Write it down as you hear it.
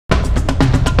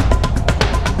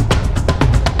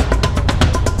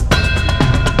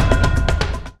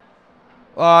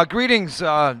Greetings,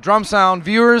 Drum Sound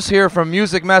viewers here from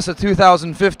Musik Messe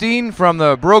 2015 from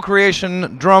the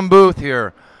Percussion drum booth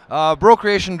here.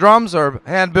 Percussion drums are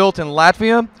hand-built in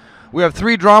Latvia. We have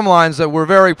 3 drum lines that we're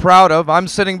very proud of. I'm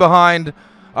sitting behind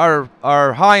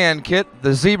our high-end kit,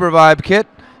 the Zebra Vibe kit.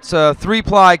 It's a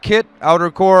 3-ply kit. Outer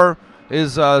core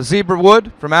is zebra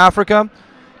wood from Africa.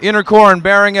 Inner core and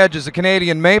bearing edge is a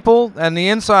Canadian maple, and the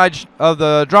inside of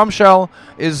the drum shell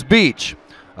is beech.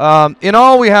 In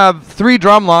all, we have 3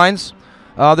 drum lines.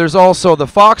 There's also the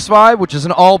Fox Vibe, which is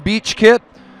an all beech kit.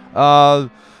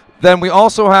 Then we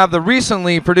also have the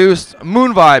recently produced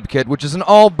Moon Vibe kit, which is an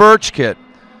all birch kit.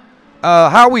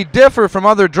 How we differ from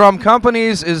other drum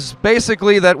companies is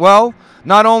basically that, well,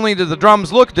 not only do the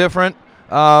drums look different,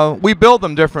 we build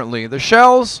them differently. The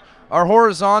shells are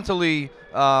horizontally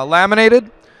laminated.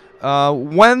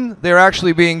 When they're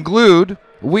actually being glued,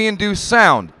 we induce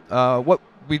sound. What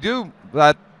we do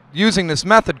using this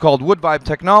method called wood vibe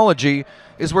technology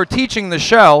is we're teaching the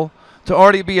shell to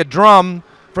already be a drum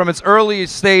from its early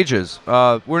stages.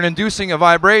 We're inducing a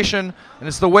vibration, and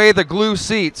it's the way the glue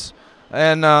seats,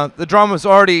 and the drum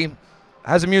already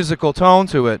has a musical tone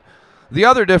to it. The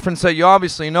other difference that you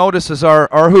obviously notice is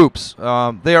our hoops.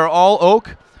 They are all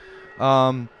oak.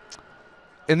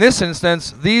 In this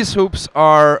instance, these hoops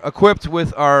are equipped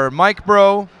with our Mic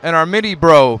Bro and our MIDI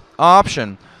Bro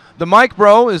option. The Mic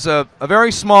Bro is a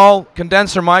very small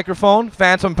condenser microphone,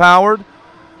 phantom powered,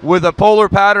 with a polar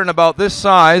pattern about this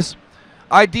size.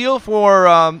 Ideal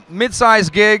for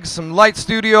mid-size gigs, some light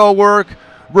studio work,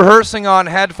 rehearsing on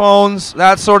headphones,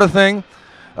 that sort of thing.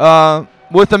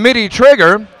 With the MIDI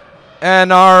trigger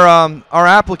and our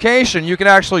application, you can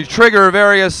actually trigger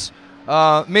various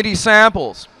MIDI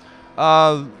samples.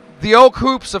 The oak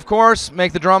hoops, of course,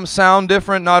 make the drums sound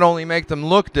different, not only make them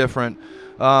look different.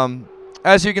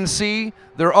 As you can see,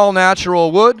 they're all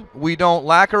natural wood. We don't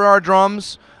lacquer our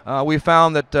drums. We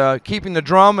found that keeping the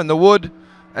drum and the wood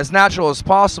as natural as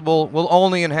possible will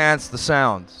only enhance the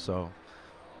sound. So,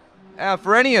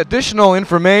 for any additional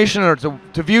information or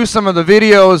to view some of the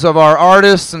videos of our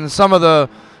artists and some of the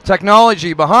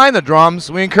technology behind the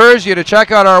drums, we encourage you to check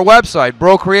out our website,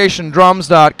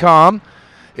 brocreationdrums.com.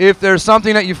 If there's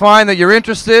something that you find that you're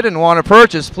interested in and want to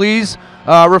purchase, please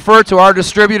refer to our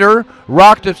distributor,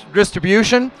 Rock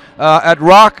Distribution, at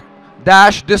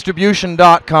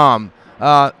rock-distribution.com.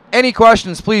 Any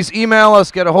questions, please email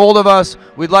us, get a hold of us.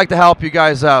 We'd like to help you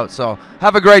guys out. So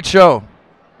have a great show.